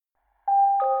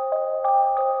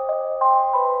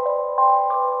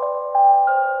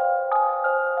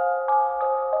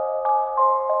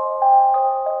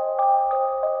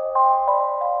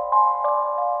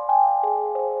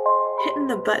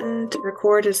the button to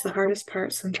record is the hardest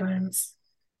part sometimes.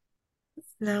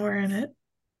 Now we're in it.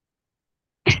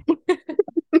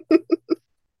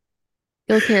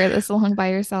 You'll carry this along by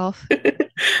yourself.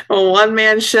 A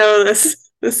one-man show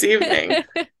this evening.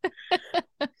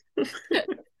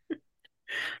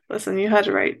 Listen, you had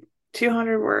to write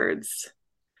 200 words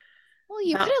Well,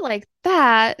 you put about it like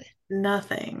that.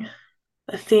 nothing.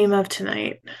 The theme of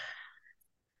tonight.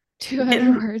 200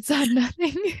 Getting, words on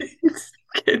nothing.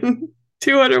 getting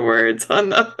 200 words on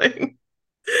nothing.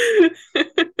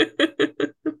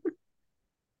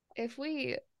 If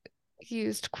we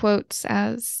used quotes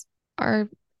as our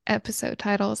episode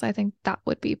titles, I think that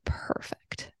would be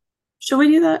perfect. Should we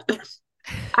do that?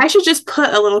 I should just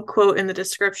put a little quote in the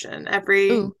description every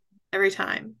Ooh, every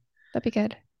time. that'd be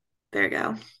good. There you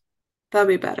go. That'd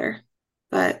be better.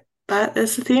 But that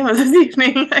is the theme of this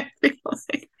evening, I feel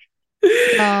like.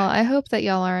 Y'all, I hope that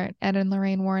y'all aren't Ed and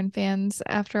Lorraine Warren fans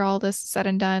after all this is said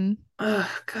and done. Oh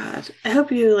God. I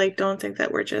hope you don't think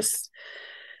that we're just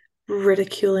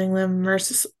ridiculing them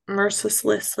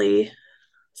mercilessly. Is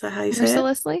that how you say it?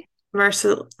 Mercilessly?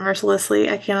 Mercilessly.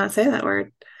 I cannot say that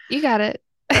word. You got it.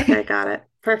 Okay, got it.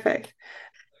 Perfect.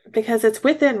 Because it's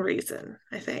within reason,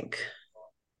 I think.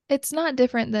 It's not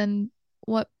different than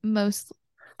what most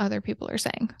other people are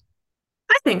saying.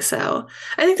 I think so.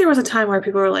 I think there was a time where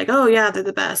people were like, "Oh yeah, they're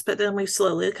the best," but then we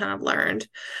slowly kind of learned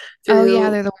Oh, yeah,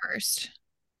 through, they're the worst.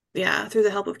 yeah, through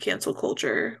the help of cancel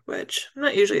culture, which I'm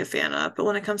not usually a fan of, but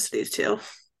when it comes to these two,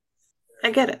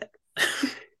 I get it.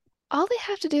 All they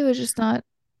have to do is just not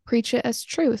preach it as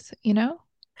truth, you know?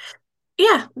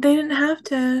 Yeah, they didn't have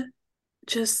to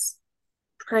just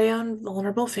prey on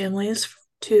vulnerable families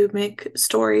to make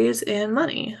stories and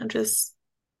money. And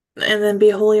then be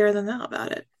holier than thou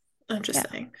about it. I'm just Yeah.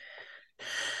 saying.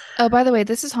 Oh, by the way,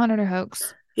 this is Haunted or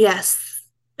Hoax, Yes,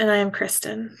 and I am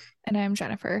Kristen. and I'm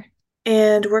Jennifer.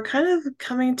 And we're kind of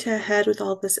coming to a head with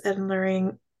all this Ed and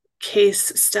Lorraine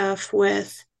case stuff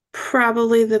with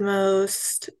probably the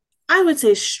most, I would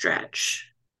say,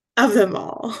 stretch of them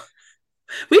all.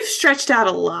 We've stretched out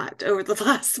a lot over the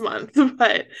last month,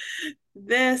 but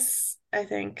this, I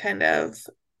think, kind of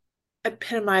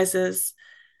epitomizes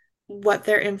what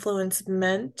their influence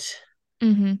meant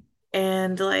Mm-hmm.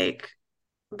 and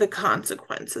the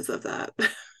consequences of that.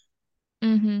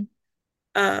 Mm-hmm.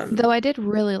 Though Um, I did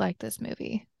really like this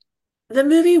movie. the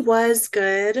movie was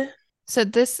good. So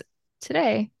this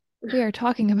today we are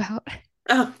talking about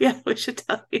Oh, yeah, we should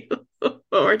tell you what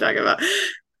we're talking about.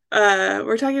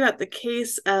 We're talking about the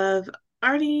case of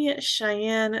Arnie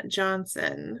Cheyenne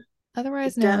Johnson.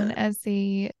 otherwise known De- as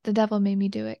the Devil Made Me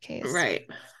Do It case. right,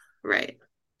 right.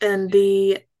 And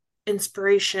the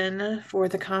inspiration for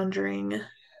The Conjuring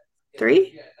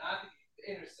 3?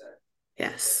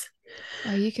 Yes.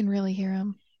 Oh, you can really hear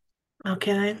him.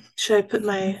 Okay. Should I put Yeah.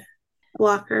 my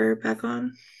blocker back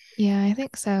on? Yeah, I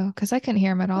think so. Because I couldn't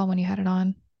hear him at all when you had it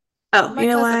on. Oh, you Might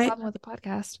know cause a why? problem with the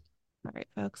podcast. All right,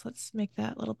 folks, let's make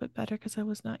that a little bit better because I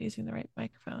was not using the right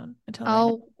microphone until right now.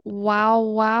 Oh,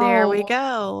 wow, There we wow.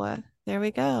 go. There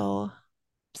we go.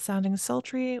 Sounding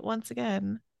sultry once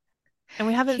again. And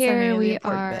we haven't said any Here of the we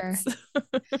important are.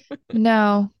 bits.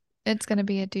 No, it's going to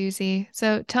be a doozy.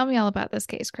 So tell me all about this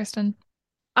case, Kristen.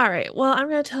 All right, well, I'm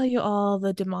going to tell you all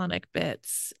the demonic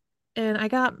bits. And I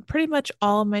got pretty much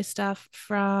all of my stuff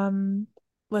from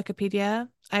Wikipedia.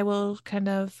 I will kind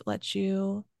of let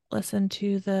you listen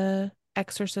to the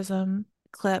exorcism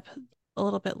clip a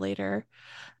little bit later.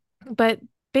 But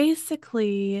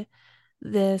basically,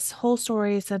 this whole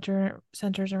story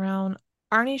centers around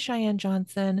Arnie Cheyenne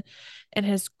Johnson and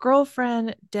his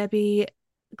girlfriend Debbie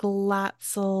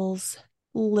Glatzel's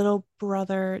little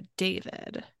brother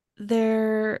David.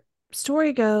 Their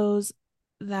story goes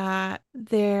that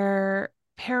their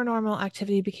paranormal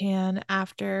activity began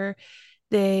after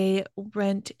they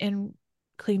rent and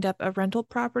cleaned up a rental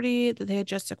property that they had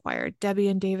just acquired. Debbie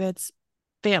and David's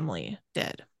family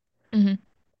did. Hmm.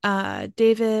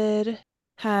 David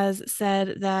has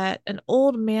said that an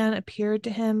old man appeared to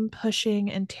him,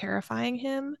 pushing and terrifying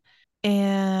him.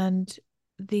 And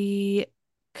the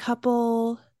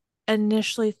couple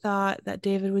initially thought that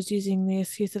David was using the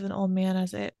excuse of an old man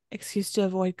as an excuse to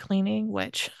avoid cleaning,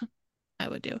 which I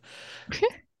would do.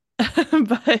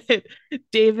 But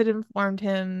David informed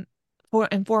them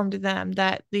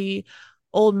that the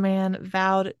old man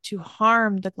vowed to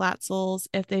harm the Glatzels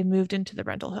if they moved into the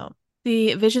rental home.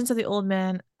 The visions of the old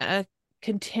man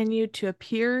continued to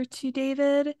appear to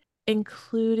David,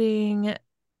 including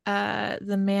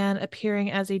the man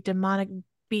appearing as a demonic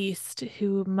beast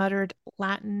who muttered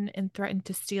Latin and threatened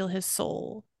to steal his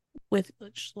soul. With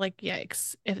which, like,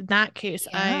 yikes. If in that case,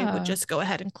 I would Yeah. just go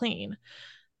ahead and clean.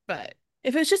 But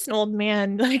If it's just an old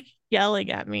man like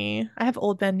yelling at me, I have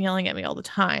old men yelling at me all the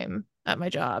time at my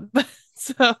job.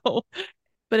 So,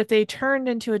 but if they turned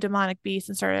into a demonic beast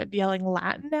and started yelling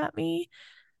Latin at me,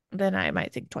 then I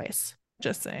might think twice.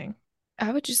 Just saying.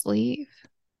 I would just leave.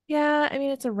 Yeah, I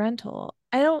mean it's a rental.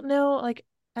 I don't know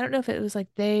if it was like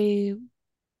they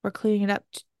were cleaning it up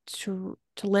to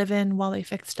live in while they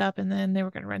fixed up and then they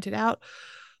were going to rent it out,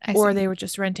 I or see. they were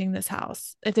just renting this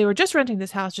house. If they were just renting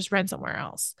this house, just rent somewhere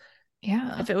else.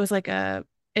 Yeah. If it was like a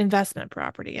investment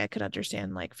property, I could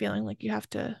understand like feeling like you have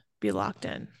to be locked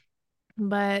in.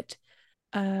 But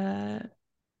uh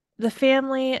the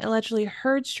family allegedly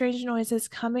heard strange noises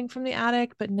coming from the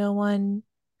attic, but no one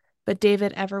but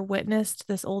David ever witnessed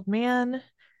this old man.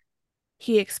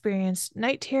 He experienced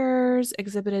night terrors,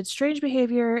 exhibited strange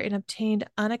behavior, and obtained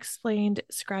unexplained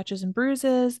scratches and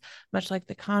bruises, much like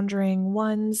the Conjuring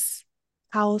One's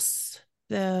house.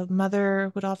 The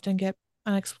mother would often get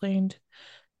unexplained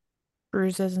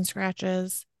bruises and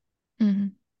scratches. Mm-hmm.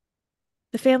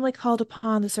 The family called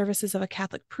upon the services of a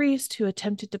Catholic priest who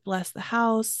attempted to bless the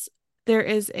house. There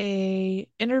is a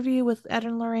interview with Ed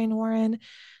and Lorraine Warren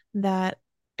that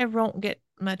I won't get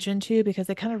much into because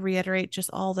they kind of reiterate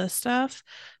just all this stuff,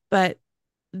 but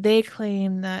they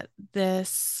claim that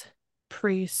this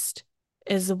priest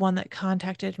is the one that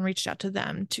contacted and reached out to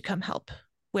them to come help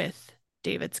with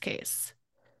David's case.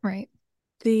 Right.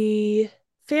 The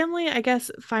family, I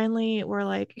guess, finally were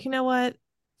like, you know what?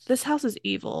 This house is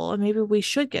evil and maybe we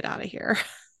should get out of here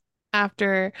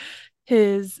after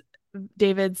his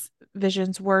David's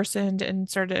visions worsened and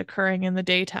started occurring in the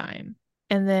daytime.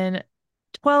 And then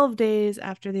 12 days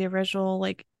after the original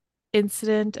like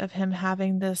incident of him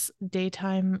having this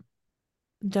daytime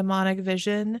demonic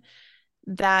vision,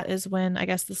 that is when I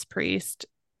guess this priest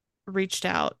reached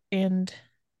out and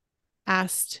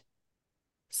asked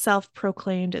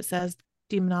self-proclaimed, it says,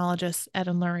 demonologist Ed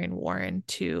and Lorraine Warren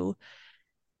to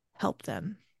help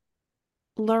them.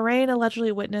 Lorraine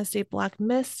allegedly witnessed a black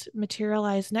mist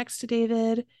materialize next to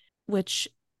David, which,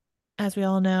 as we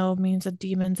all know, means a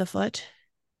demon's afoot.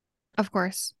 Of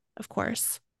course. Of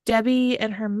course. Debbie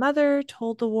and her mother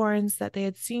told the Warrens that they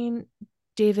had seen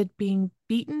David being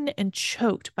beaten and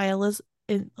choked by Elizabeth.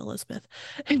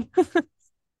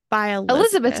 By Elizabeth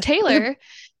Elizabeth. Taylor.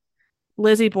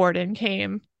 Lizzie Borden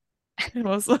came and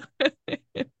was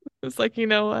like, you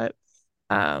know what?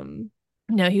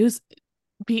 No, he was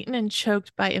beaten and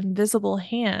choked by invisible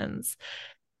hands,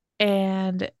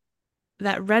 and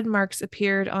that red marks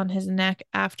appeared on his neck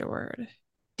afterward.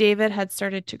 David had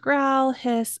started to growl,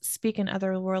 hiss, speak in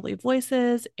otherworldly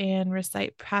voices, and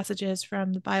recite passages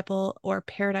from the Bible or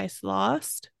Paradise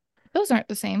Lost. Those aren't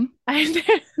the same.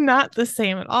 They're not the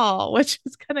same at all, which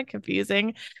is kind of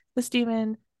confusing. This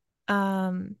demon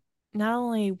not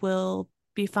only will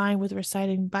be fine with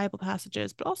reciting Bible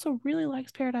passages, but also really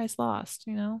likes Paradise Lost,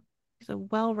 you know? He's a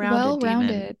well-rounded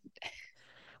demon.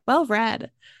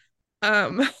 Well-read.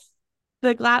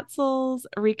 The Glatzels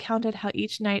recounted how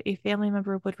each night a family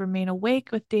member would remain awake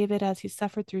with David as he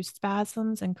suffered through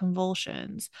spasms and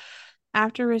convulsions.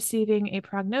 After receiving a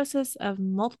prognosis of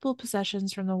multiple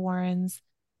possessions from the Warrens,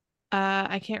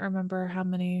 I can't remember how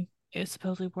many it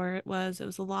supposedly were. It was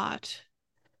a lot.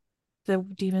 The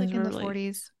demons like in were the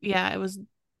 40s. Yeah, it was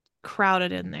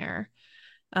crowded in there.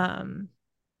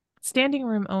 Standing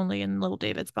room only in little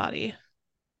David's body.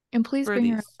 And please bring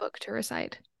your own book to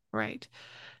recite. Right.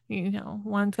 You know,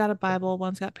 one's got a Bible,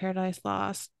 one's got Paradise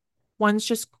Lost, one's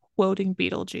just quoting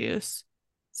Beetlejuice.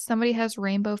 Somebody has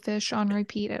Rainbow Fish on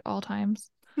repeat at all times.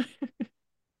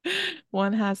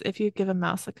 One has If You Give a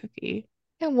Mouse a Cookie.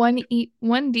 And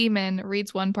one demon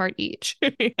reads one part each.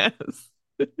 Yes.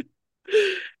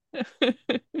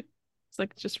 It's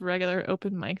like just regular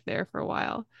open mic there for a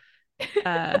while.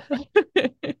 Stop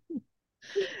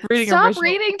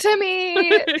reading to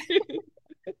me.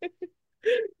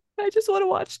 I just want to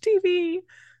watch TV.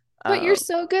 But you're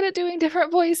so good at doing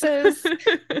different voices.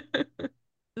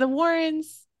 The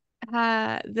Warrens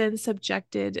then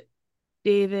subjected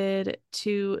David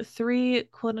to 3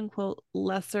 quote unquote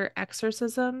lesser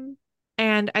exorcism.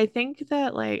 And I think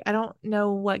that like I don't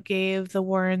know what gave the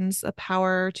Warrens a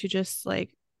power to just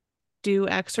like do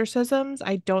exorcisms.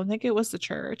 I don't think it was the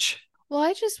church. Well,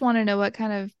 I just want to know what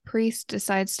kind of priest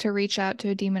decides to reach out to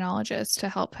a demonologist to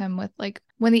help him with, like,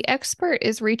 when the expert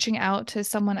is reaching out to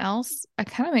someone else, it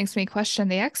kind of makes me question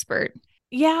the expert.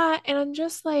 Yeah, and I'm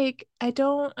just like, I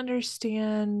don't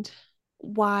understand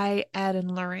why Ed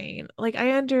and Lorraine. Like,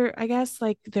 I guess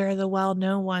like they're the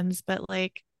well-known ones, but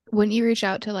like, wouldn't you reach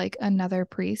out to like another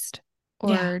priest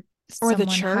or the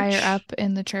church higher up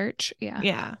in the church? Yeah.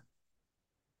 Yeah.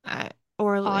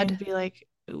 Or Odd. and be like,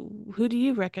 who do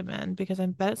you recommend? Because I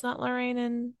bet it's not Lorraine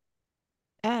and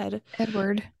Ed.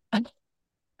 Edward.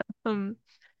 Um,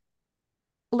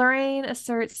 Lorraine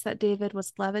asserts that David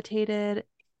was levitated.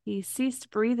 He ceased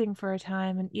breathing for a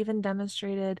time and even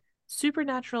demonstrated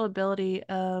supernatural ability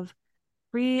of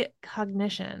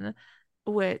precognition,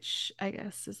 which I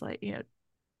guess is like,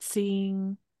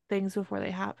 seeing things before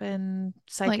they happen,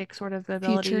 Like psychic sort of future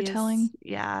abilities. telling.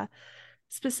 Yeah.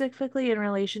 Specifically in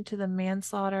relation to the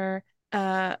manslaughter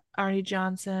Arnie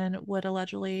Johnson would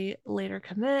allegedly later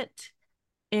commit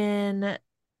in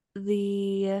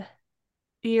the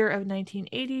year of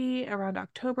 1980. Around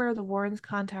October, the Warrens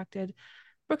contacted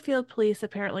Brookfield police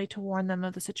apparently to warn them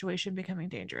of the situation becoming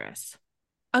dangerous.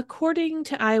 According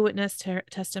to eyewitness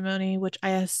testimony, which I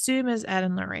assume is Ed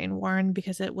and Lorraine Warren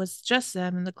because it was just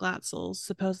them and the Glatzels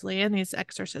supposedly in these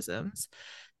exorcisms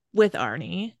with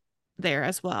Arnie there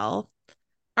as well.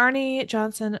 Arnie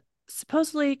Johnson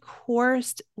supposedly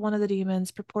coerced one of the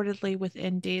demons purportedly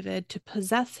within David to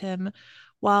possess him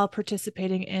while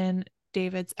participating in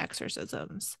David's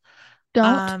exorcisms. Don't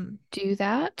Um, do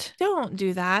that. don't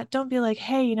do that. Don't be like,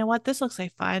 hey, you know what? This looks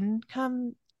like fun.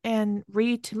 Come and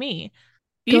read to me.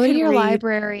 You Go to can your read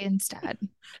library instead.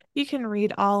 you can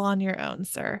read all on your own,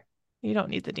 sir. You don't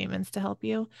need the demons to help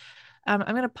you. I'm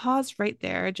going to pause right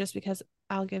there just because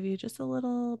I'll give you just a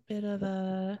little bit of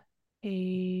a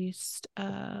taste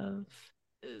of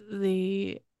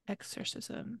the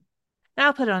exorcism. And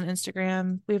I'll put it on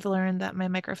Instagram. We've learned that my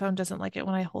microphone doesn't like it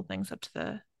when I hold things up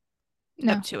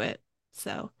No, to it.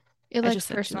 So it I likes just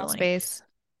sent you the personal link. space.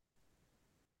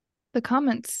 The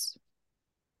comments,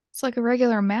 it's like a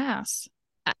regular mass.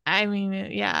 I mean,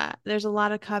 yeah, there's a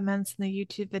lot of comments in the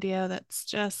YouTube video that's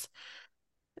just,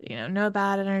 no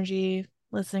bad energy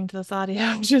listening to this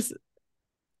audio, just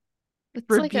It's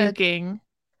like a rebuking.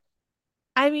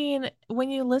 I mean, when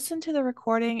you listen to the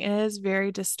recording, it is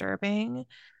very disturbing.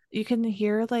 You can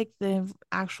hear like the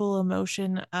actual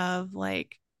emotion of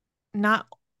like not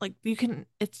like you can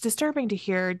it's disturbing to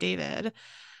hear David,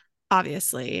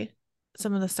 obviously.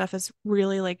 Some of the stuff is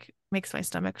really like makes my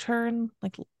stomach turn.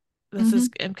 Like this is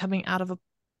Mhm. coming out of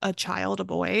a child, a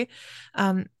boy.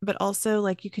 But also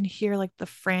like you can hear like the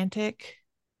frantic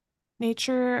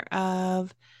nature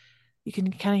of you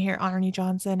can kind of hear Arnie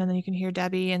Johnson and then you can hear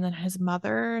Debbie and then his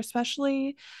mother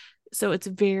especially. So it's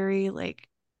very like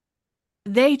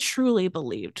they truly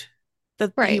believed that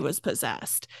he Right. was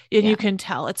possessed. And you Yeah. can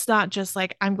tell it's not just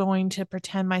like I'm going to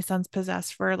pretend my son's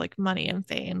possessed for like money and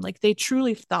fame. Like they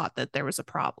truly thought that there was a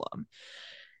problem.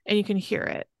 And you can hear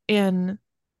it in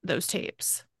those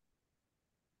tapes.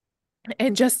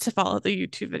 And just to follow the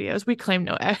YouTube videos, we claim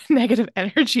no negative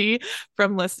energy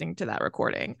from listening to that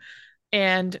recording.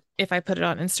 And if I put it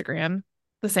on Instagram,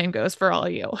 the same goes for all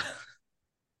of you.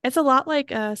 It's a lot like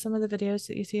some of the videos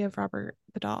that you see of Robert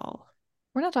Goodall.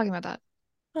 We're not talking about that.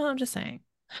 Well, I'm just saying.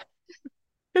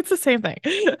 It's the same thing.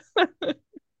 You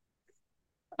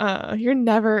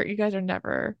guys are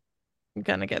never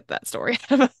gonna get that story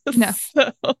out of No. us.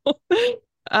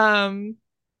 Um,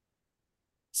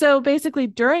 so basically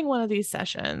during one of these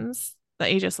sessions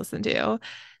that you just listened to,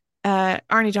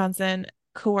 Arnie Johnson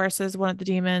coerces one of the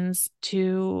demons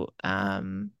to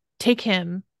take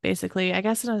him, basically, I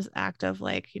guess in an act of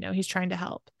like, he's trying to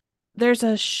help. There's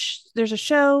a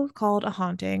show called A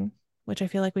Haunting, which I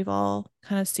feel like we've all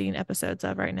kind of seen episodes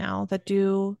of right now that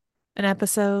do an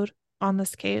episode on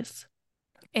this case.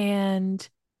 And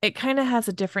it kind of has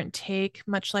a different take,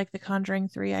 much like The Conjuring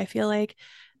 3, I feel like,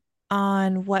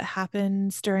 on what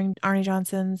happens during Arnie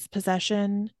Johnson's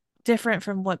possession, different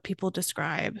from what people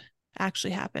describe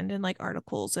actually happened in like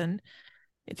articles and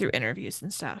through interviews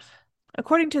and stuff.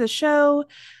 According to the show,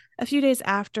 a few days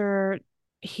after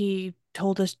he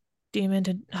told this demon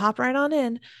to hop right on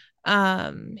in,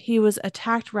 he was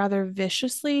attacked rather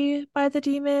viciously by the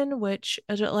demon, which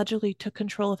allegedly took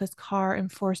control of his car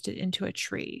and forced it into a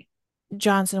tree.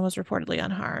 Johnson was reportedly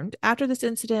unharmed. After this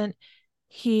incident,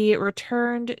 he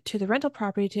returned to the rental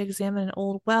property to examine an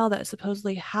old well that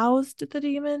supposedly housed the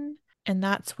demon, and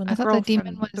that's when I the thought the girl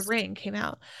demon from The was Ring came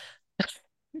out.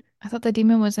 I thought the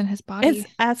demon was in his It's body.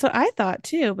 that's what I thought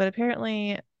too, but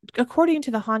apparently, according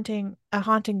to the haunting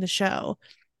the show,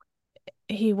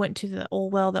 he went to the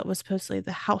old well that was supposedly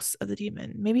the house of the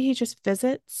demon. Maybe he just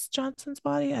visits Johnson's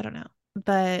body. I don't know,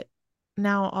 but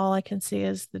now all I can see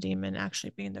is the demon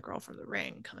actually being the girl from The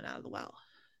Ring coming out of the well.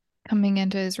 Coming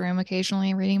into his room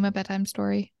occasionally, reading him a bedtime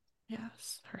story.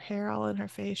 Yes, her hair all in her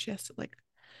face. She has to like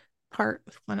part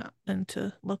with one and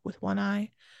to look with one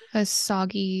eye. A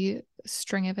soggy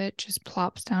string of it just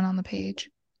plops down on the page.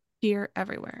 Deer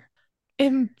everywhere.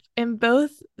 In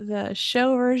both the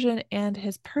show version and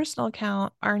his personal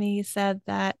account, Arnie said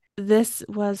that this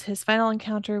was his final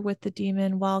encounter with the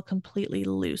demon while completely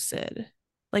lucid.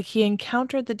 Like he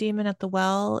encountered the demon at the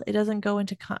well. It doesn't go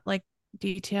into like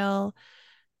detail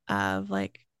of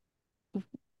what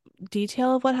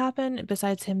happened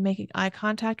besides him making eye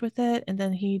contact with it, and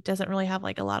then he doesn't really have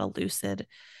like a lot of lucid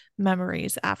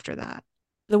memories after that.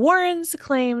 The Warrens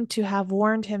claim to have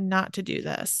warned him not to do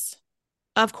this.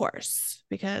 Of course,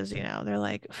 because they're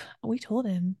like, we told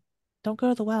him, don't go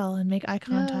to the well and make eye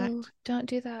contact. No, don't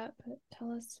do that, but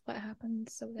tell us what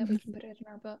happens so that we can put it in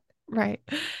our book. Right.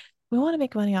 We want to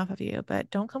make money off of you,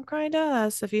 but don't come crying to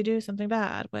us if you do something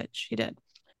bad, which he did.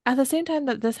 At the same time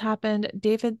that this happened,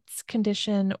 David's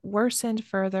condition worsened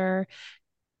further.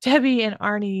 Debbie and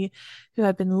Arnie, who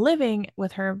had been living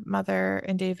with her mother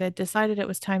and David, decided it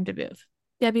was time to move.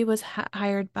 Debbie was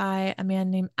hired by a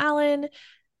man named Alan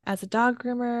as a dog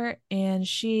groomer, and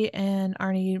she and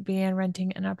Arnie began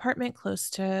renting an apartment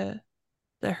close to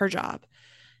her job.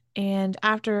 And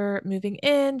after moving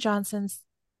in, Johnson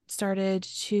started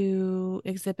to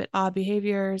exhibit odd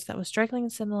behaviors that was strikingly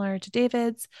similar to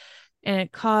David's, and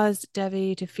it caused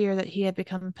Debbie to fear that he had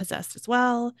become possessed as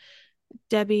well.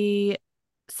 Debbie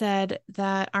said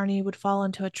that Arnie would fall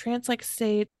into a trance-like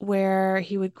state where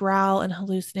he would growl and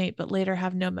hallucinate, but later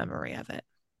have no memory of it.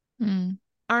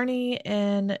 Arnie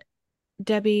and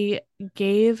Debbie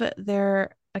gave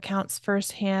their accounts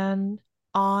firsthand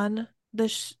on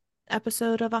this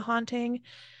episode of A Haunting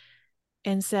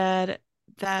and said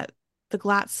that the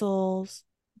Glatzels,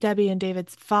 Debbie and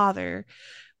David's father,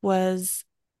 was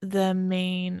the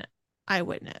main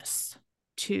eyewitness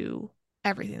to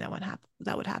everything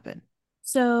that would happen.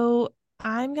 So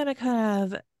I'm gonna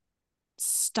kind of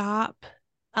stop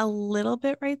a little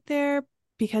bit right there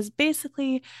because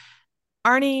basically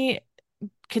Arnie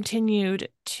continued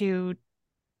to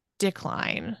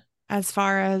decline as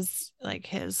far as like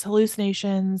his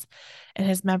hallucinations and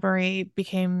his memory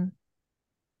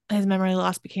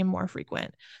loss became more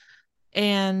frequent.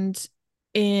 And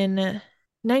in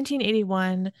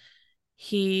 1981,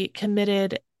 he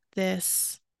committed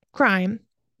this crime,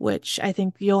 which I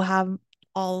think you'll have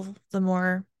all the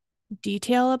more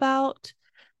detail about.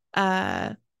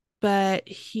 But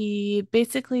he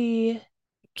basically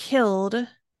killed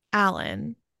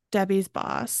Alan, Debbie's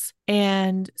boss,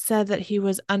 and said that he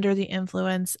was under the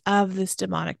influence of this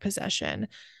demonic possession,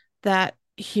 that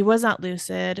he was not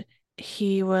lucid.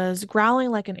 He was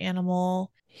growling like an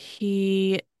animal.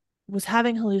 He was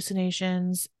having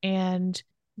hallucinations, and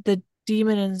the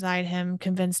demon inside him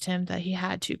convinced him that he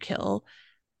had to kill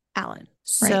Alan.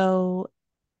 So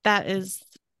that is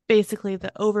basically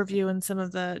the overview and some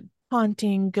of the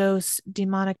haunting, ghost,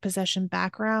 demonic possession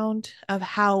background of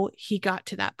how he got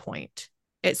to that point.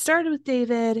 It started with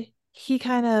David. He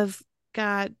kind of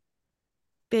got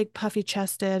big, puffy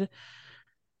chested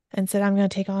and said, I'm going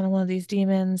to take on one of these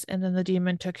demons. And then the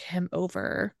demon took him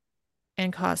over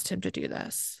and caused him to do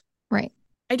this. Right.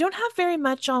 I don't have very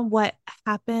much on what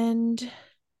happened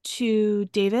to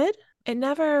David. It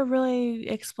never really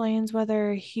explains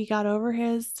whether he got over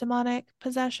his demonic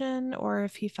possession or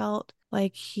if he felt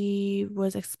like he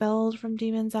was expelled from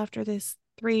demons after these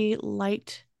 3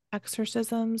 light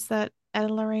exorcisms that Ed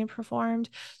and Lorraine performed.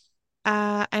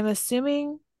 I'm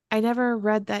assuming, I never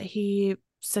read that he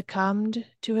succumbed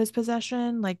to his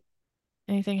possession, like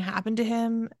anything happened to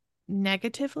him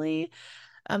negatively.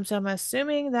 So I'm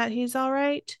assuming that he's all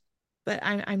right, but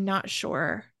I'm not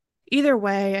sure. Either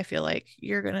way, I feel like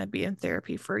you're gonna be in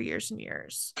therapy for years and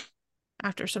years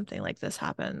after something like this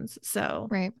happens. So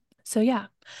Right. So yeah.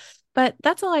 But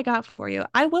that's all I got for you.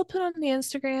 I will put on the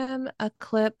Instagram a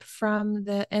clip from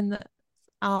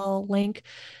I'll link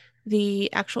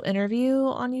the actual interview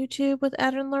on YouTube with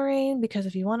Ed and Lorraine, because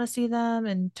if you want to see them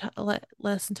and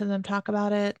listen to them talk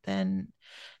about it, then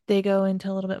they go into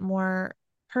a little bit more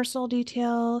personal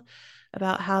detail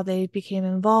about how they became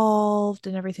involved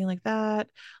and everything like that.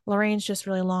 Lorraine's just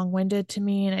really long-winded to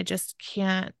me, and I just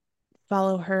can't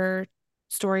follow her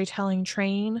storytelling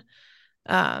train.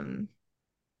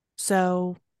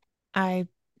 So I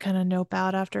kind of nope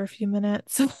out after a few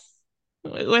minutes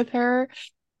with her.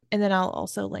 And then I'll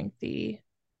also link the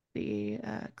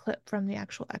clip from the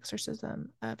actual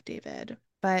exorcism of David.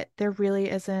 But there really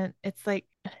isn't, it's like,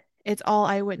 it's all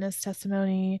eyewitness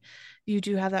testimony. You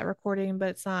do have that recording, but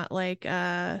it's not like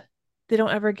they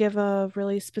don't ever give a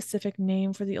really specific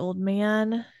name for the old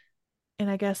man.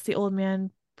 And I guess the old man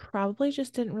probably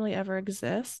just didn't really ever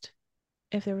exist.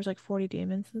 If there was like 40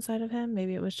 demons inside of him,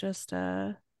 maybe it was just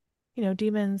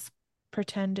demons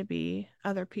pretend to be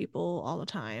other people all the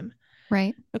time.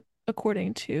 Right.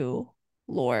 According to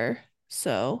lore.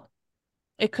 So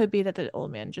it could be that the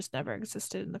old man just never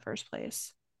existed in the first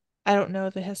place. I don't know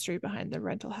the history behind the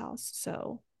rental house,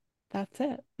 so that's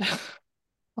it.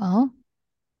 Well,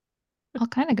 I'll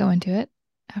kind of go into it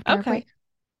after our Okay, break.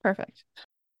 perfect.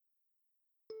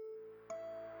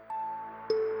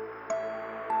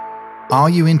 Are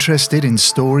you interested in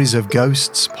stories of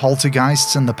ghosts,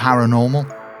 poltergeists, and the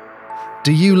paranormal?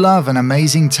 Do you love an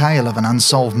amazing tale of an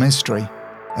unsolved mystery,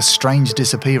 a strange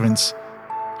disappearance?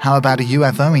 How about a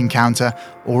UFO encounter,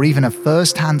 or even a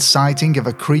first-hand sighting of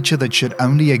a creature that should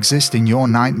only exist in your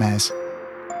nightmares?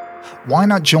 Why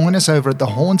not join us over at the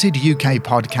Haunted UK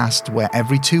podcast, where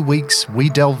every 2 weeks we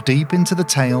delve deep into the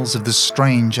tales of the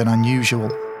strange and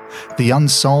unusual, the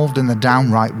unsolved and the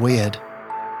downright weird.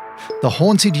 The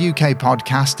Haunted UK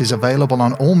podcast is available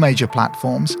on all major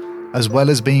platforms, as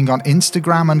well as being on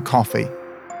Instagram and Coffee.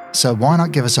 So why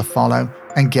not give us a follow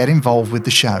and get involved with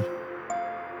the show?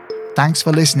 Thanks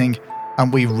for listening,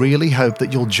 and we really hope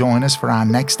that you'll join us for our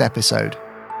next episode.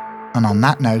 And on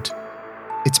that note,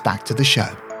 it's back to the show.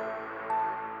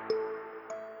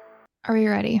 Are we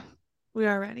ready? We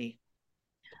are ready.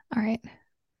 All right.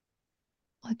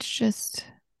 Let's just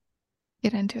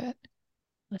get into it.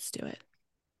 Let's do it.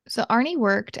 So Arnie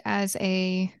worked as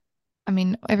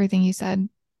everything you said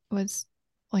was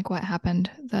like what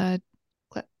happened. The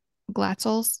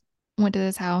Glatzels went to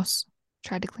this house,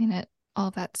 tried to clean it, all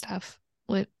of that stuff.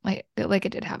 Like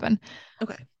it did happen.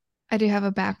 Okay. I do have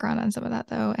a background on some of that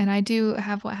though, and I do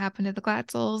have what happened to the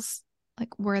Glatzels,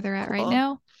 like where they're at right Cool.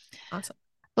 now. Awesome.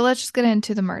 But let's just get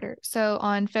into the murder. So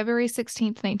on February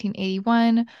 16th,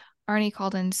 1981, Arnie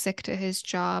called in sick to his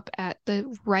job at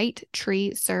the Wright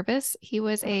Tree Service. He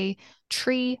was a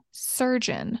tree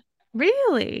surgeon.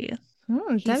 Really?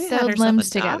 He Debbie had sewed herself limbs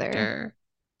a together.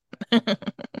 doctor.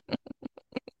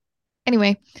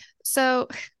 Anyway, so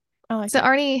I like So it.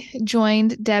 Arnie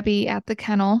joined Debbie at the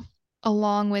kennel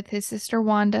along with his sister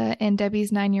Wanda and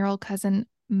Debbie's 9-year-old cousin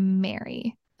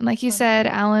Mary. And like you said,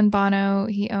 Alan Bono,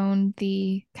 he owned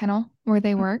the kennel where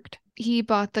they worked. He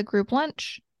bought the group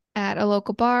lunch at a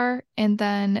local bar, and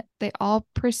then they all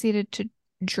proceeded to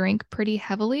drink pretty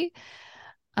heavily.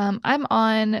 I'm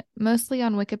mostly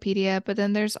on Wikipedia, but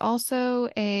then there's also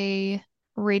a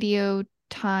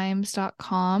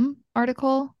radiotimes.com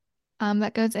article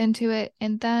that goes into it,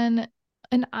 and then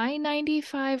an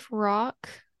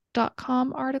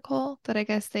i95rock.com article that I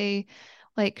guess they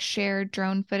like shared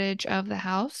drone footage of the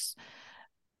house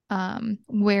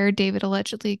where David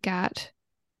allegedly got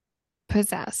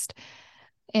possessed.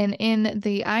 And in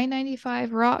the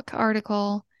I-95 Rock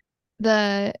article,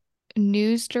 the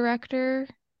news director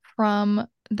from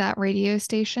that radio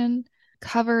station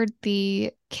covered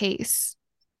the case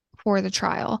for the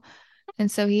trial.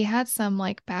 And so he had some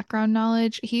like background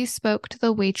knowledge. He spoke to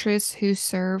the waitress who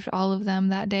served all of them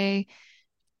that day,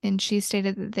 and she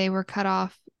stated that they were cut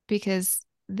off because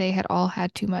they had all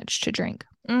had too much to drink.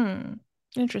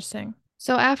 Interesting.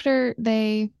 So after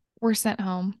they were sent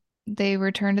home, they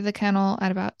returned to the kennel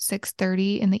at about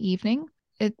 6:30 in the evening.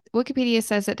 Wikipedia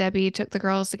says that Debbie took the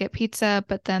girls to get pizza,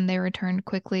 but then they returned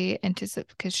quickly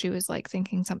because she was like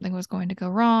thinking something was going to go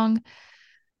wrong.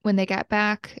 When they got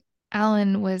back,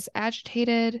 Alan was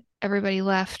agitated. Everybody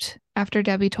left after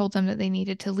Debbie told them that they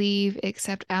needed to leave,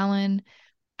 except Alan.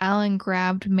 Alan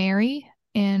grabbed Mary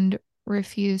and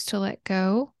refused to let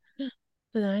go.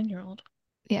 The 9-year-old.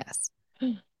 Yes.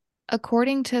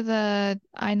 According to the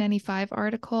I-95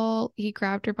 article, he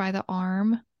grabbed her by the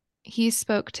arm. He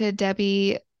spoke to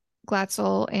Debbie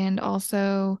Glatzel and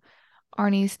also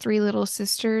Arnie's 3 little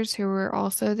sisters who were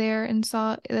also there and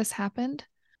saw this happened.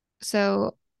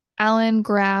 So Alan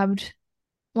grabbed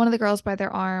one of the girls by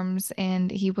their arms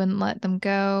and he wouldn't let them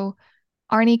go.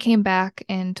 Arnie came back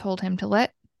and told him to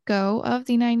let go of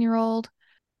the 9-year-old.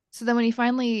 So then when he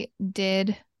finally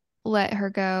did let her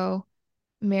go,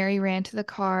 Mary ran to the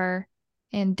car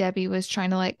and Debbie was trying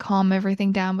to like calm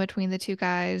everything down between the two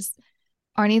guys.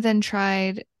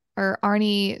 Arnie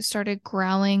started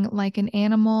growling like an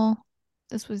animal.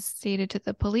 This was stated to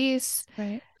the police.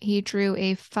 Right. He drew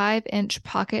a 5-inch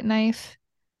pocket knife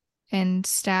and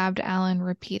stabbed Alan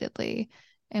repeatedly.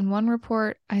 In one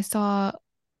report, I saw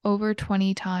over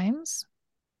 20 times.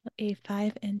 A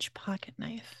 5-inch pocket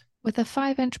knife. With a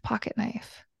 5-inch pocket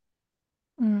knife.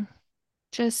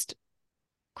 Just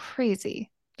crazy.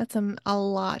 That's a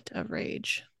lot of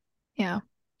rage. Yeah.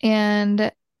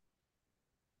 And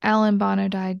Alan Bono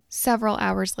died several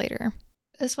hours later.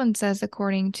 This one says,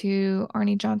 according to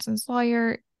Arnie Johnson's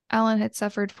lawyer, Alan had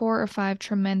suffered 4 or 5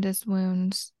 tremendous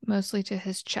wounds, mostly to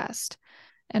his chest,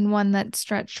 and one that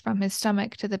stretched from his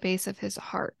stomach to the base of his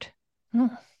heart.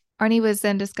 Arnie was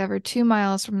then discovered 2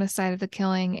 miles from the site of the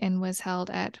killing and was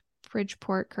held at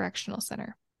Bridgeport Correctional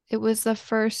Center. It was the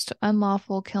first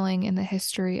unlawful killing in the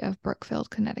history of Brookfield,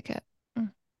 Connecticut.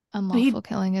 Mm. Unlawful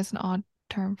killing is an odd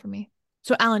term for me.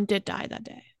 So Alan did die that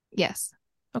day. Yes.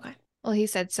 Okay. Well, he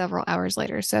said several hours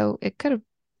later, so it could have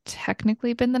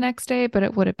technically been the next day, but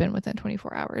it would have been within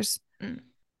 24 hours. Mm.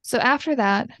 So after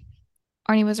that,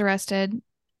 Arnie was arrested,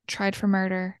 tried for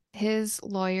murder. His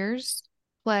lawyers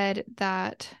pled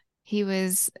that he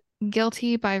was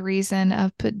guilty by reason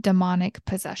of demonic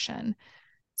possession.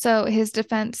 So his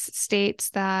defense states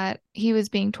that he was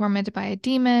being tormented by a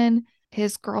demon.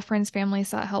 His girlfriend's family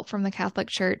sought help from the Catholic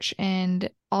Church and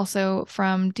also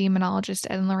from demonologist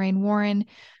Ed and Lorraine Warren,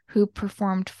 who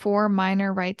performed 4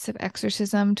 minor rites of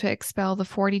exorcism to expel the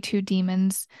 42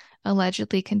 demons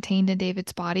allegedly contained in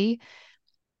David's body.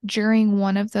 During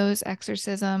one of those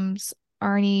exorcisms,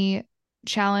 Arnie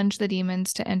challenged the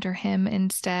demons to enter him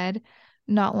instead.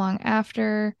 Not long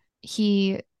after,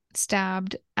 he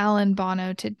stabbed Alan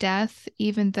Bono to death,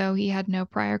 even though he had no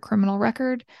prior criminal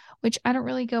record, which I don't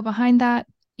really go behind that.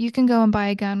 You can go and buy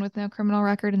a gun with no criminal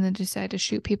record and then decide to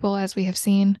shoot people, as we have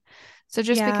seen. So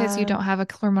just because you don't have a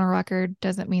criminal record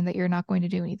doesn't mean that you're not going to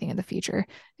do anything in the future.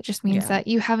 It just means that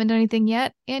you haven't done anything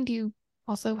yet, and you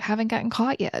also haven't gotten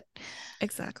caught yet.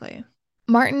 Exactly.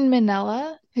 Martin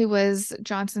Minella, who was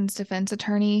Johnson's defense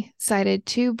attorney, cited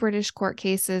 2 British court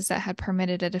cases that had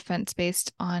permitted a defense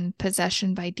based on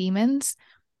possession by demons,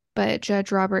 but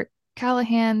Judge Robert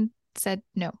Callahan said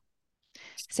no,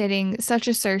 stating such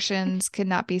assertions could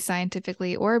not be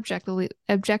scientifically or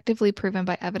objectively proven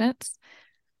by evidence.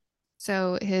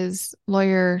 So his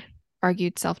lawyer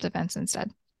argued self-defense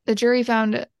instead. The jury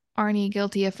found Arnie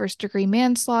guilty of first-degree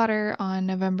manslaughter on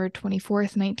November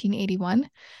 24th, 1981.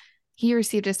 He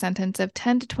received a sentence of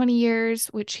 10 to 20 years,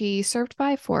 which he served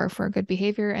by for good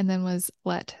behavior, and then was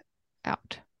let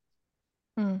out.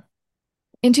 In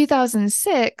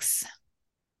 2006,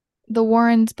 the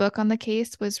Warrens' book on the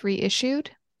case was reissued,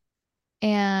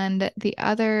 and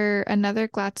another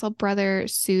Glatzel brother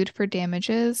sued for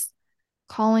damages,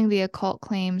 calling the occult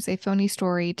claims a phony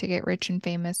story to get rich and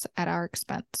famous at our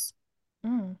expense.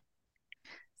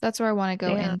 That's where I want to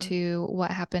go into what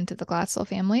happened to the Glatzel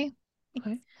family.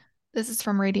 Okay. This is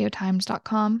from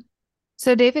radiotimes.com.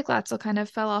 So David Glatzel kind of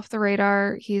fell off the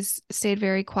radar. He's stayed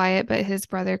very quiet, but his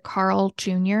brother Carl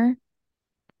Jr., I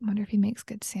wonder if he makes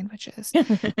good sandwiches,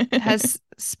 has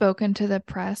spoken to the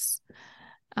press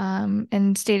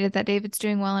and stated that David's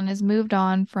doing well and has moved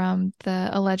on from the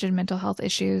alleged mental health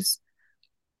issues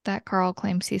that Carl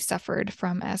claims he suffered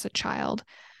from as a child.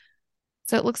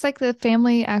 So it looks like the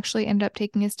family actually ended up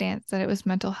taking a stance that it was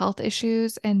mental health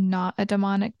issues and not a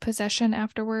demonic possession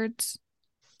afterwards.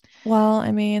 Well,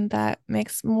 I mean, that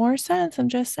makes more sense. I'm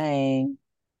just saying.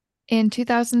 In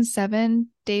 2007,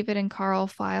 David and Carl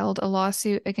filed a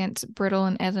lawsuit against Brittle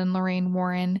and Ed and Lorraine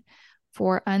Warren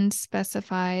for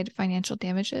unspecified financial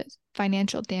damages.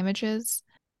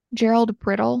 Gerald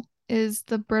Brittle is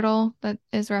the Brittle that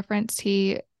is referenced.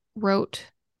 He wrote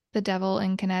The Devil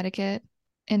in Connecticut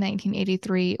in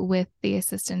 1983 with the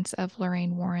assistance of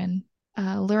Lorraine Warren.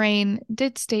 Lorraine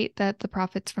did state that the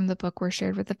profits from the book were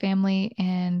shared with the family,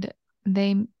 and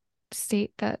they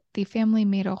state that the family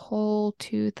made a whole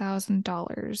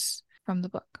 $2,000 from the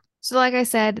book. So like I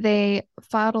said, they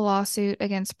filed a lawsuit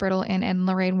against Brittle and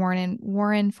Lorraine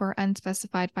Warren for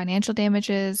unspecified financial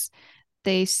damages.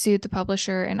 They sued the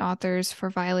publisher and authors for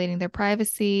violating their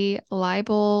privacy,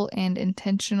 libel, and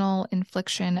intentional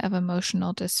infliction of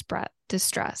emotional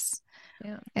distress.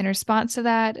 Yeah. In response to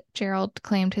that, Gerald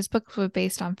claimed his books were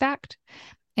based on fact,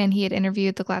 and he had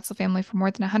interviewed the Glatzel family for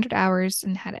more than 100 hours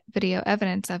and had video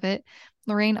evidence of it.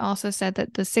 Lorraine also said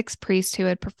that the 6 priests who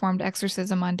had performed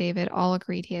exorcism on David all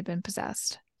agreed he had been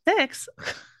possessed. 6?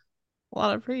 A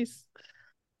lot of priests.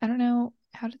 I don't know.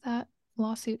 How did that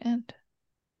lawsuit end?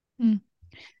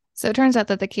 So it turns out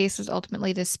that the case was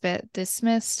ultimately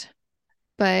dismissed,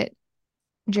 but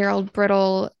Gerald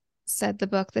Brittle said the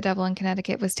book The Devil in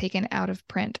Connecticut was taken out of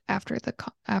print after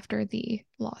the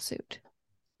lawsuit.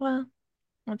 Well,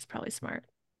 that's probably smart.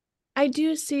 I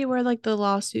do see where like the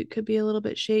lawsuit could be a little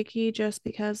bit shaky just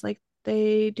because like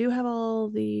they do have all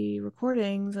the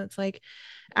recordings. It's like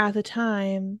at the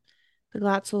time the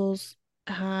Glatzels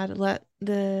had let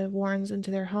the Warrens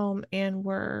into their home and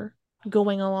were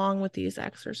going along with these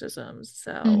exorcisms.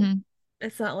 So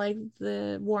it's not like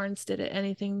the Warrens did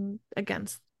anything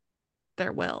against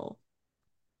their will.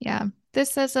 Yeah.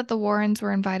 This says that the Warrens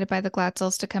were invited by the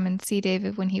Glatzels to come and see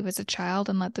David when he was a child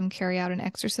and let them carry out an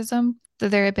exorcism. Though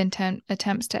there had been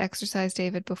attempts to exorcise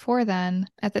David before then,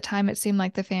 at the time it seemed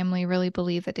like the family really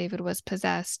believed that David was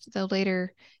possessed, though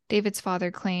later David's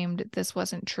father claimed this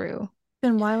wasn't true.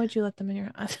 Then why would you let them in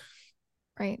your house?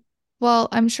 Right. Well,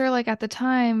 I'm sure like at the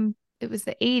time it was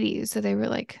the 80s, so they were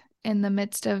like in the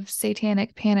midst of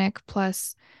satanic panic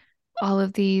plus all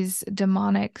of these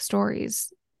demonic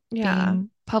stories being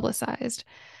publicized.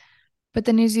 But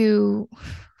then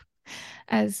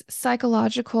as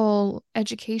psychological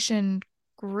education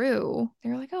grew, they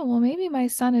were like, oh, well, maybe my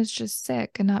son is just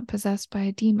sick and not possessed by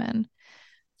a demon.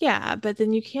 Yeah, but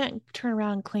then you can't turn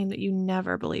around and claim that you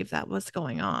never believed that was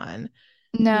going on.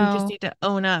 No. You just need to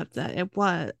own up that it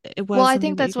was well, I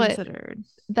something think that you considered.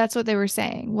 That's what they were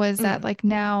saying was that like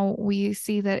now we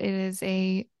see that it is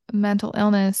a mental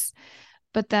illness,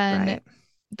 but then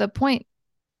the point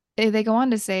they go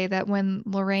on to say that when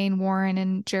Lorraine Warren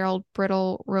and Gerald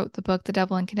Brittle wrote the book The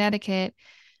Devil in Connecticut,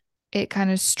 it kind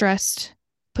of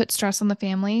put stress on the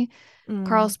family.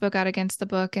 Carl spoke out against the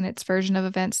book and its version of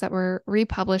events that were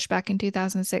republished back in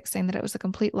 2006, saying that it was a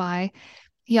complete lie.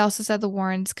 He also said the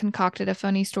Warrens concocted a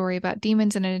phony story about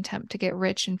demons in an attempt to get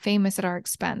rich and famous at our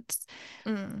expense.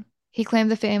 He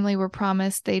claimed the family were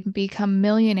promised they'd become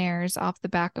millionaires off the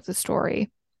back of the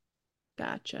story.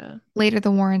 Gotcha. Later,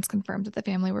 the Warrens confirmed that the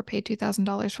family were paid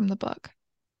 $2,000 from the book.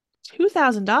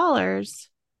 $2,000?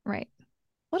 Right.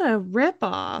 What a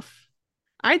ripoff.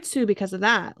 I'd sue because of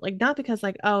that. Like, not because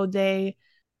like, oh, they're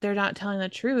not telling the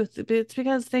truth. It's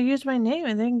because they used my name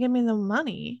and they didn't give me the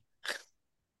money.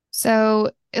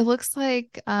 So it looks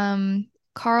like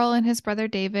Carl and his brother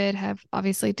David have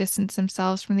obviously distanced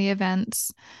themselves from the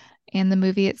events and the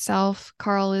movie itself.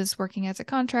 Carl is working as a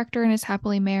contractor and is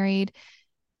happily married.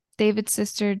 David's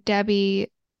sister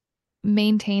Debbie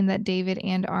maintained that David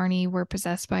and Arnie were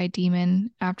possessed by a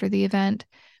demon after the event.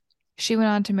 She went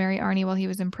on to marry Arnie while he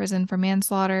was in prison for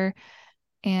manslaughter,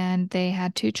 and they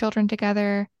had 2 children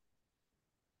together.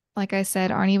 Like I said,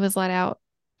 Arnie was let out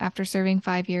after serving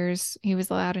 5 years. He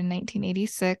was let out in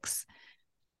 1986,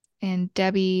 and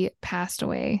Debbie passed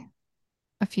away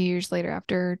a few years later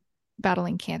after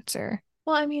battling cancer.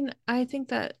 Well, I mean, I think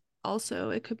that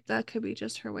also that could be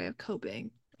just her way of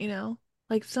coping, you know?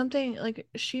 Like something like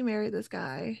she married this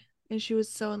guy and she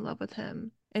was so in love with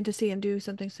him, and to see him do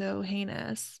something so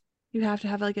heinous, you have to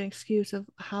have like an excuse of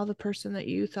how the person that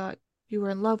you thought you were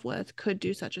in love with could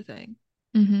do such a thing.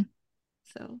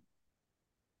 So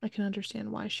I can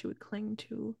understand why she would cling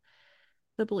to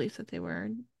the belief that they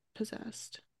were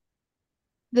possessed.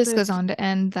 This goes on to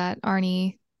end that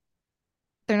Arnie,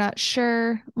 they're not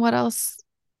sure what else,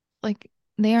 like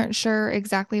they aren't sure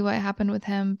exactly what happened with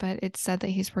him, but it's said that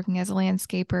he's working as a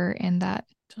landscaper and that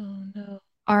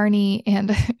Arnie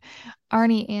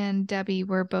and Debbie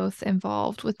were both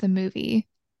involved with the movie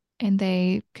and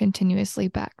they continuously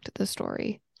backed the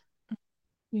story.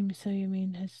 So you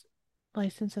mean his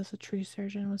license as a tree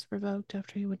surgeon was revoked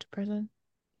after he went to prison?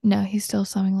 No, he's still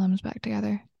sewing limbs back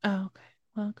together. Oh, okay.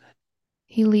 Well, good.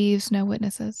 He leaves no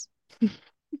witnesses.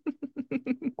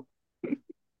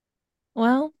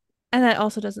 Well, and that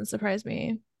also doesn't surprise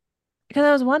me. Because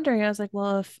I was wondering, I was like,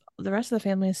 well, if the rest of the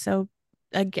family is so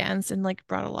against and like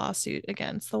brought a lawsuit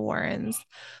against the Warrens,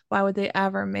 why would they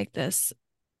ever make this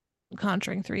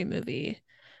Conjuring 3 movie?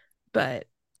 But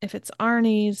if it's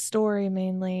Arnie's story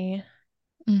mainly,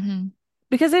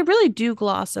 because they really do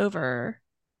gloss over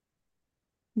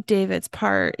David's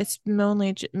part, it's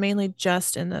mainly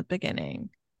just in the beginning.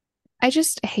 I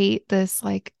just hate this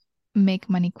like make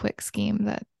money quick scheme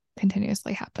that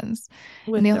continuously happens.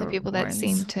 And the only people that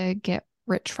seem to get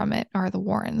rich from it are the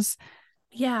Warrens.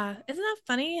 Yeah. Isn't that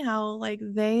funny how like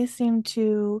they seem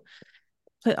to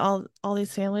put all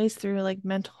these families through like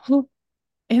mental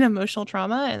and emotional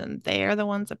trauma, and they are the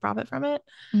ones that profit from it?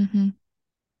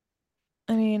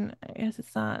 I mean, I guess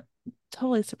it's not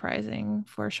totally surprising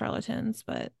for charlatans,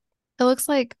 but it looks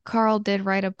like Carl did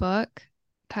write a book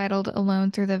titled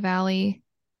Alone Through the Valley,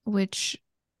 which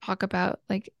talk about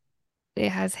like it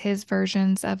has his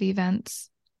versions of events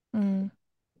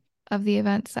of the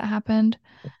events that happened.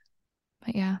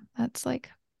 But yeah, that's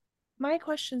like my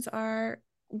questions are,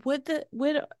 would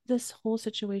this whole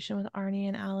situation with Arnie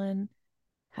and Alan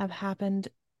have happened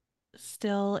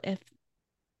still if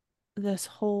this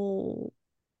whole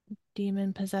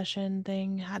demon possession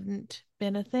thing hadn't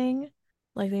been a thing?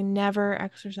 Like they never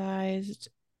exorcised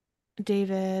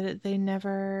David, they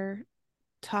never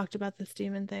talked about this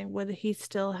demon thing. Would he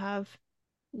still have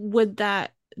was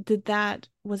that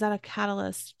a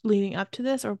catalyst leading up to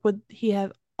this, or would he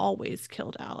have always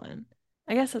killed Alan?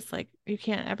 I guess it's like you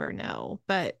can't ever know,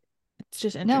 but It's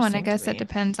just No, and I interesting to guess that me.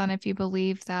 depends on if you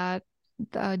believe that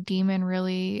the demon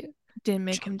really Didn't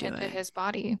make him jumped do into it. his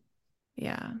body.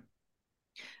 Yeah,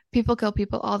 People kill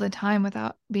people all the time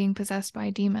without being possessed by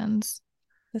demons.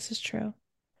 this is true.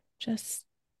 Just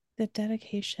the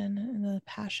dedication and the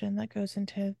passion that goes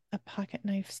into a pocket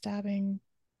knife stabbing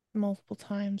multiple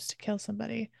times to kill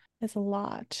somebody is a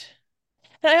lot.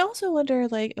 And I also wonder,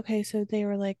 like, okay, so they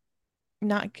were like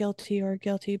not guilty or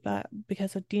guilty, but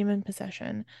because of demon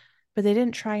possession, but they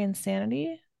didn't try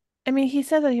insanity. I mean, he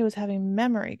said that he was having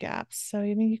memory gaps, so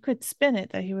I mean, you could spin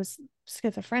it that he was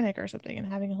schizophrenic or something and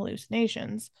having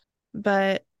hallucinations,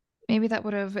 but Maybe that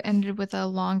would have ended with a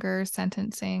longer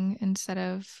sentencing instead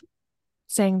of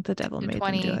saying the devil the made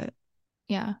them do 20. it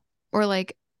Yeah. Or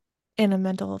like, in a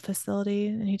mental facility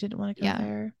and he didn't want to go yeah.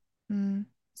 there. Mm.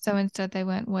 So instead they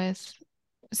went with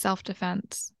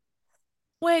self-defense.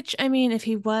 Which, I mean, if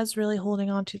he was really holding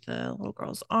on to the little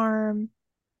girl's arm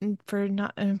for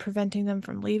not and preventing them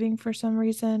from leaving for some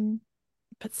reason,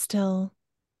 but still,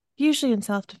 usually in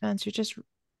self-defense, you're just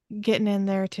getting in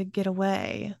there to get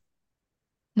away.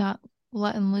 Not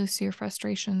letting loose your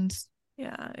frustrations.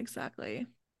 Yeah, exactly.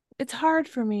 It's hard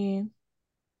for me.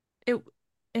 It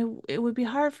it would be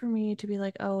hard for me to be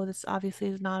like, oh, this obviously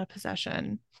is not a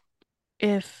possession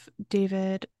if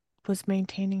David was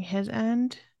maintaining his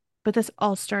end. But this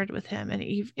all started with him. And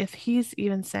if he's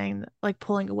even saying, like,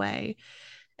 pulling away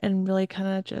and really kind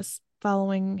of just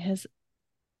following his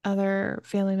other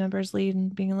family members' lead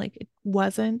and being like, it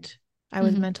wasn't, I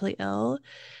was Mhm. mentally ill,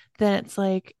 then it's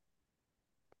like,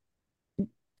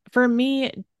 for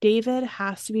me, David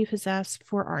has to be possessed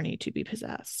for Arnie to be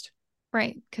possessed.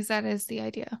 Right, because that is the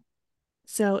idea.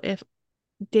 So if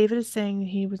David is saying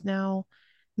he was now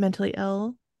mentally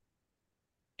ill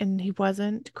and he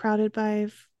wasn't crowded by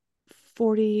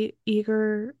 40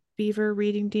 eager beaver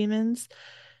reading demons,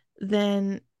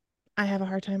 then I have a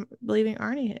hard time believing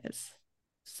Arnie is.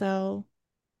 So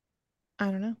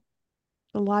I don't know.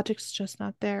 The logic's just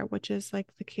not there, which is like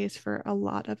the case for a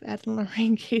lot of Ed and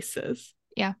Lorraine cases.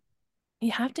 Yeah.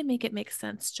 You have to make it make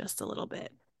sense just a little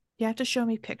bit. You have to show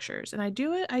me pictures. And I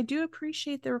do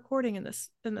appreciate the recording in this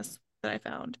that I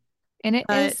found. And it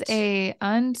is But a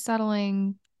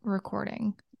unsettling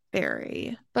recording.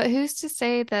 very. But who's to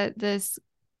say that this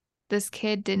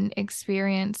kid didn't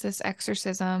experience this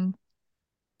exorcism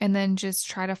and then just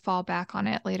try to fall back on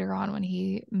it later on when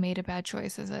he made a bad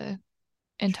choice as a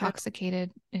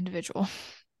intoxicated individual.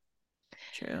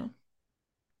 True.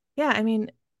 Yeah, I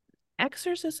mean,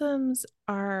 exorcisms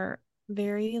are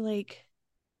very like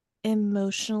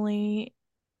emotionally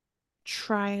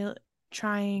trying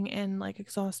and like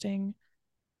exhausting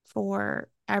for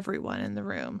everyone in the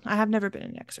room. I have never been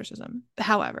in an exorcism.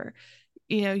 However,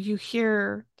 you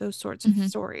hear those sorts of Mhm.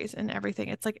 stories and everything.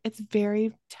 It's like it's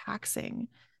very taxing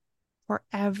for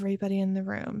everybody in the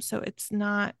room. So it's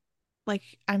not like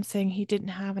I'm saying he didn't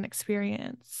have an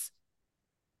experience,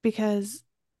 because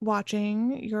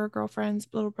watching your girlfriend's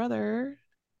little brother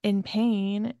in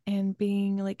pain and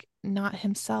being like not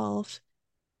himself,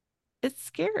 it's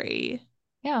scary.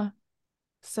 Yeah.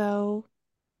 So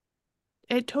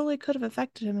it totally could have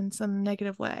affected him in some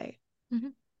negative way.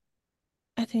 Mhm.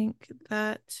 I think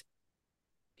that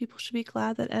people should be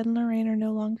glad that Ed and Lorraine are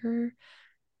no longer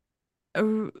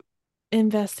uh,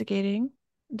 investigating.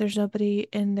 There's nobody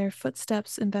in their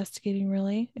footsteps investigating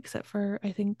really, except for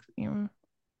I think,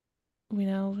 we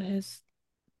know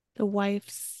the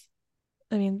wife's,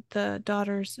 I mean, the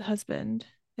daughter's husband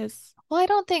is. Well, I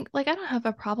don't think, like, I don't have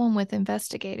a problem with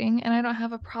investigating, and I don't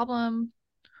have a problem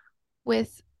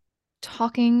with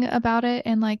talking about it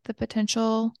and like the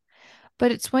potential,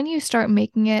 but it's when you start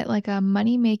making it like a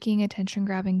money-making,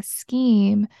 attention-grabbing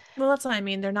scheme. Well, that's what I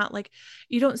mean. They're not like,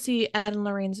 you don't see Ed and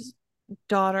Lorraine's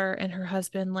daughter and her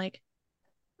husband like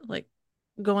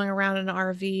going around in an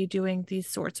RV doing these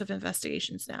sorts of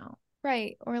investigations now.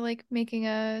 Right. Or like making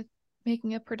a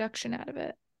production out of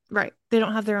it. Right. They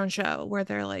don't have their own show where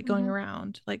they're like going Mhm.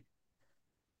 around like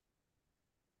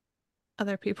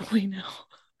other people we know.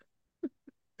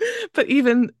 But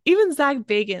even Zach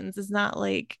Bagans is not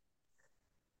like,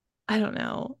 I don't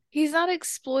know. He's not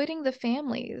exploiting the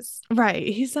families. Right.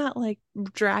 He's not like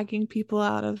dragging people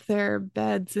out of their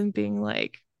beds and being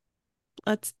like,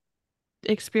 let's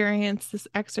experience this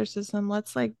exorcism.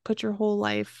 Let's like put your whole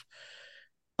life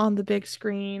on the big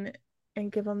screen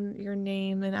and give them your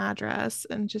name and address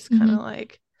and just kind of Mhm.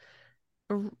 like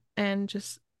and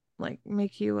just like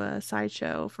make you a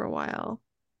sideshow for a while.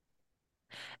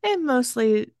 And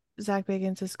mostly Zach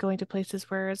Bagans is going to places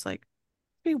where it's like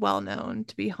pretty well known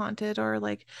to be haunted, or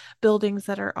like buildings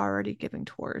that are already giving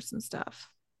tours and stuff.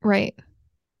 Right.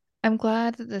 I'm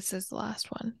glad that this is the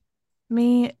last one.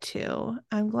 Me too.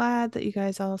 I'm glad that you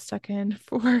guys all stuck in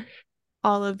for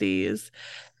all of these.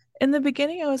 In the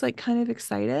beginning, I was like kind of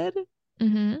excited,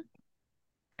 Mm-hmm.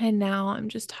 and now I'm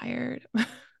just tired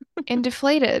And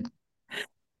deflated.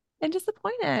 and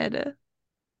disappointed.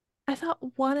 I thought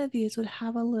one of these would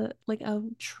have like a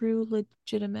true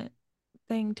legitimate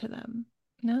thing to them.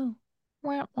 No.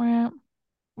 Wah, wah.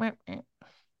 Wah, wah.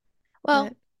 Well,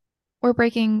 But we're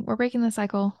breaking the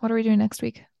cycle. What are we doing next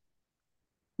week?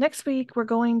 next week we're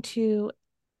going to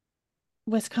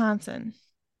Wisconsin,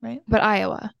 right? But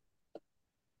Iowa.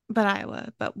 But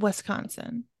Iowa, but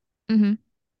Wisconsin. Mm-hmm.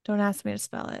 Don't ask me to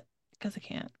spell it because I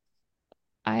can't.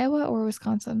 Iowa or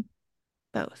Wisconsin?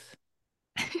 Both.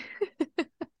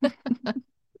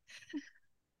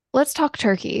 Let's talk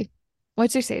turkey.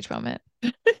 What's your sage moment?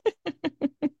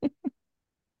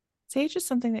 Sage is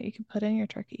something that you can put in your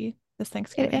turkey this It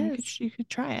Thanksgiving. is. You could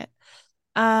try it.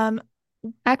 Are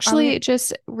Actually, we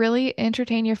just really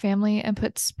entertain your family and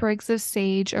put sprigs of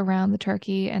sage around the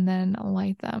turkey and then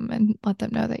light them and let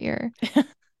them know that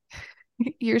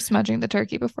you're smudging the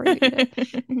turkey before you eat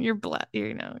it. you're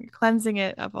cleansing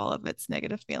it of all of its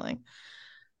negative feeling.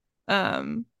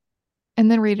 Um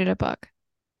And then read it a book.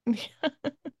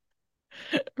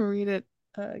 read it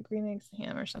green eggs and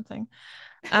ham or something.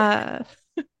 Uh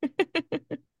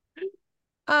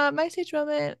my sage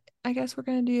moment, I guess we're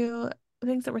gonna do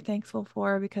things that we're thankful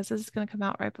for because this is gonna come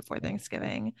out right before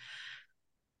Thanksgiving.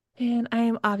 And I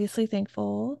am obviously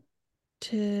thankful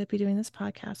to be doing this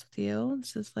podcast with you.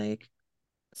 This is like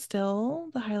still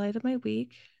the highlight of my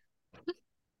week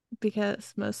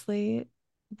because mostly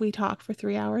we talk for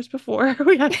 3 hours before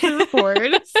we have to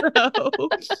record. So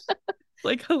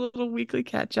like a little weekly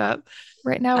catch up.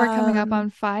 Right now, we're coming up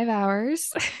on 5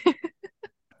 hours.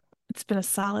 It's been a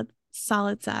solid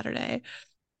Saturday.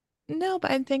 No,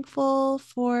 but I'm thankful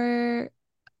for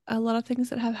a lot of things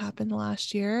that have happened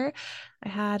last year. I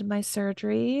had my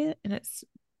surgery and it's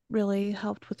really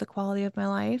helped with the quality of my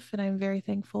life, and I'm very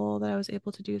thankful that I was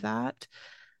able to do that.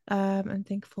 I'm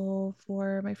thankful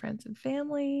for my friends and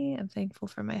family. I'm thankful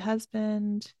for my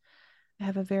husband.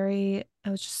 I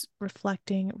was just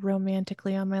reflecting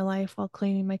romantically on my life while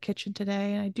cleaning my kitchen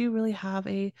today, and I do really have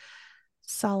a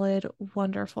solid,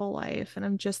 wonderful life, and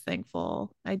I'm just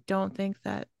thankful. I don't think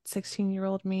that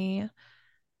 16-year-old me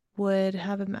would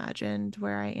have imagined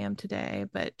where I am today,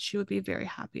 but she would be very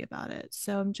happy about it.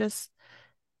 So I'm just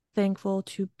thankful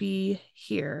to be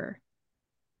here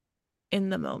in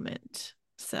the moment.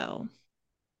 So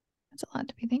That's a lot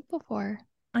to be thankful for.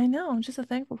 I know, I'm just a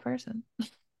thankful person.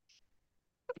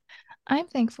 I'm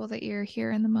thankful that you're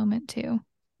here in the moment too.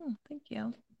 Oh, thank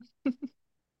you.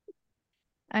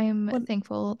 I'm What?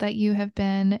 thankful that you have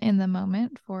been in the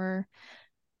moment for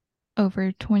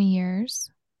over 20 years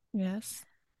Yes.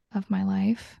 of my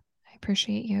life. I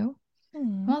appreciate you.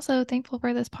 I'm Hmm. also thankful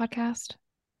for this podcast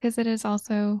because it is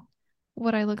also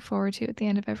what I look forward to at the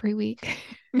end of every week.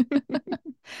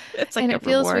 It's like And a it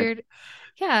feels reward. weird.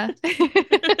 Yeah.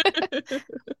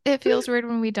 It feels weird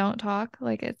when we don't talk.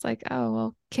 Like it's like, oh,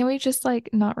 well, can we just like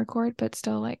not record but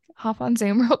still like hop on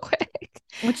Zoom real quick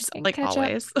Which is and like catch up?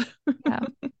 always. Yeah.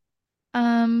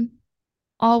 Um,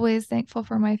 always thankful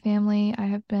for my family. I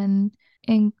have been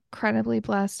incredibly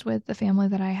blessed with the family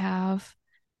that I have.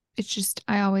 It's just,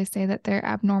 I always say that they're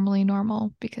abnormally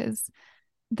normal because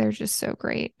they're just so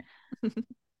great.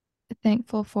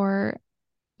 Thankful for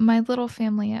my little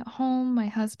family at home, my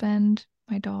husband,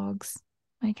 my dogs,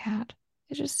 my cat.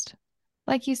 It's just,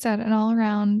 like you said, an all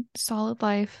around solid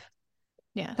life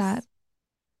Yes. that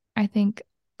I think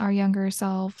our younger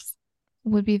selves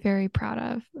would be very proud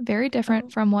of. Very different Oh,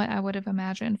 from what I would have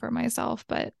imagined for myself,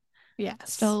 but yes.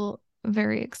 still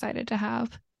very excited to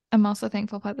have. I'm also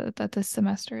thankful that this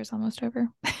semester is almost over.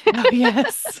 Oh,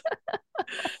 yes.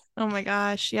 Oh my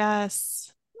gosh,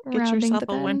 yes. Get Rounding yourself the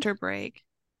a bend. winter break.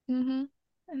 And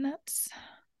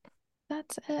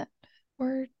that's it.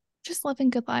 We're just living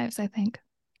good lives, I think.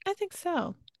 I think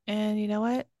so. And you know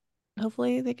what?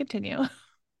 Hopefully they continue.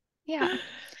 Yeah.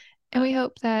 And we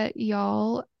hope that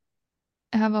y'all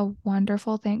have a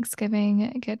wonderful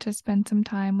Thanksgiving, get to spend some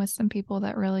time with some people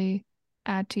that really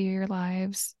add to your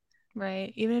lives.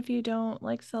 Right. Even if you don't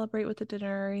like celebrate with a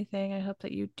dinner or anything, I hope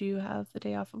that you do have the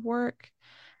day off of work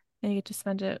and you get to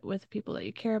spend it with people that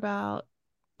you care about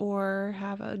or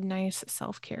have a nice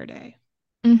self-care day.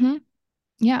 Mm-hmm.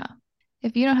 Yeah.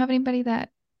 If you don't have anybody that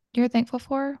you're thankful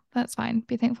for, that's fine.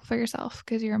 Be thankful for yourself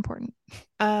because you're important.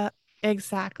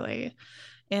 Exactly.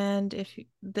 And if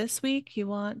this week you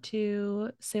want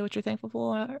to say what you're thankful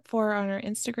for on our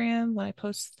Instagram when I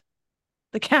post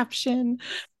the caption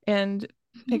and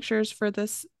pictures for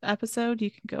this episode,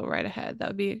 you can go right ahead. That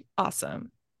would be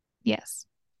awesome. Yes.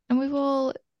 And we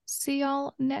will see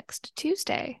y'all next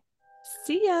Tuesday.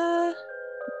 See ya.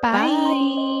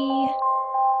 Bye.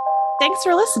 Thanks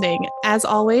for listening. As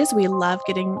always, we love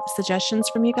getting suggestions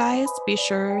from you guys. Be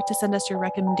sure to send us your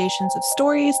recommendations of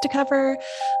stories to cover,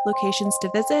 locations to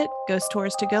visit, ghost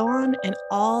tours to go on, and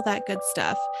all that good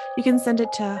stuff. You can send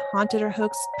it to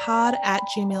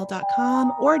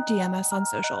hauntedorhoaxedpod@gmail.com or DM us on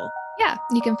social. Yeah,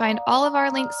 you can find all of our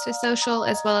links to social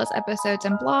as well as episodes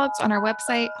and blogs on our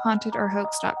website,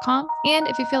 hauntedorhoax.com. And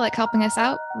if you feel like helping us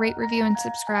out, rate, review, and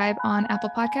subscribe on Apple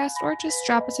Podcasts or just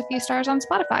drop us a few stars on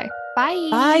Spotify. Bye.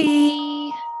 Bye.